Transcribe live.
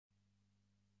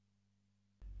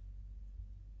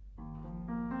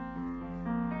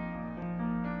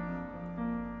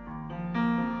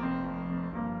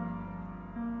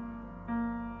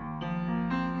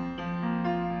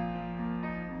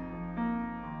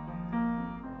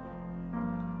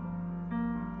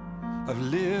I've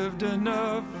lived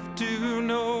enough to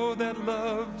know that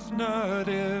love's not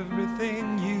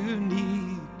everything you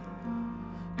need.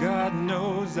 God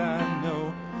knows I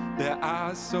know there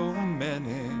are so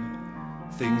many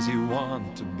things you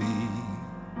want to be.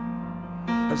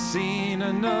 I've seen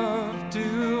enough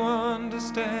to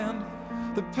understand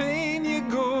the pain you're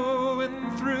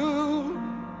going through.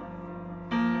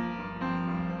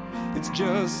 It's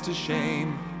just a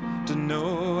shame to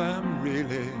know I'm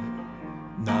really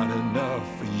not enough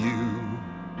for you.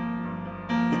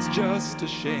 It's just a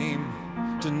shame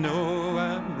to know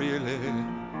I'm really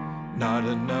not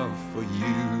enough for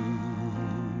you.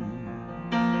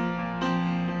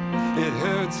 It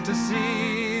hurts to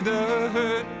see the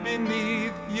hurt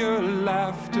beneath your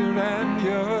laughter and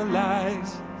your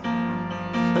lies.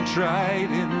 I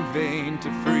tried in vain to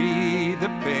free the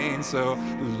pain so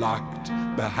locked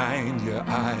behind your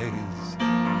eyes.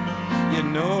 You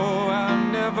know I'll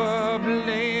never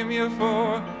blame you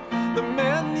for the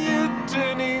men you're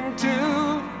turning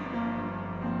to.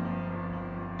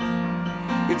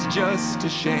 It's just a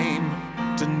shame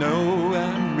to know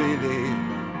I'm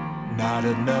really not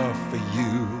enough for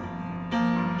you.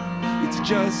 It's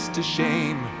just a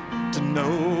shame to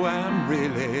know I'm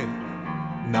really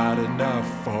not enough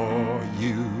for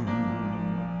you.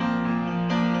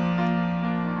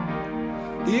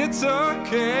 It's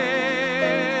okay,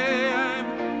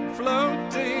 I'm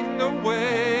floating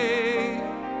away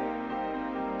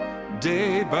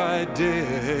day by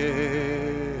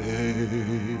day.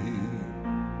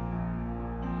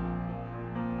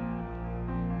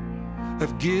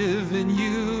 I've given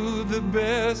you the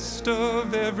best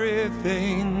of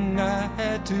everything I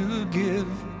had to give.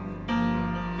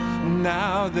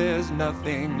 Now there's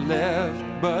nothing left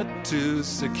but to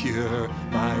secure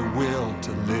my will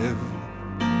to live.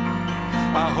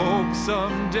 I hope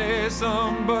someday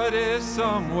somebody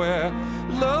somewhere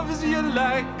loves you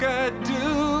like I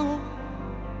do.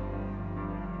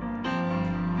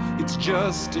 It's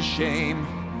just a shame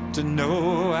to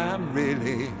know I'm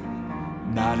really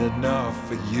not enough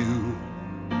for you.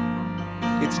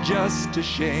 It's just a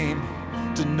shame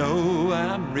to know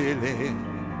I'm really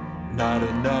not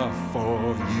enough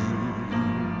for you.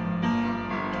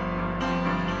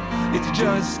 It's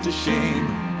just a shame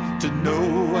to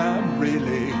know I'm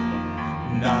really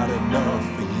not enough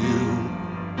for you.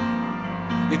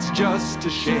 It's just a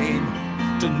shame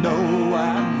to know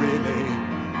I'm really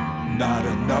not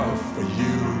enough for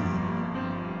you.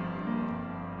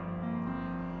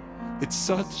 It's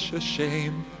such a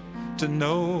shame to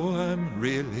know I'm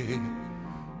really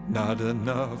not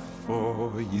enough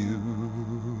for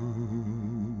you.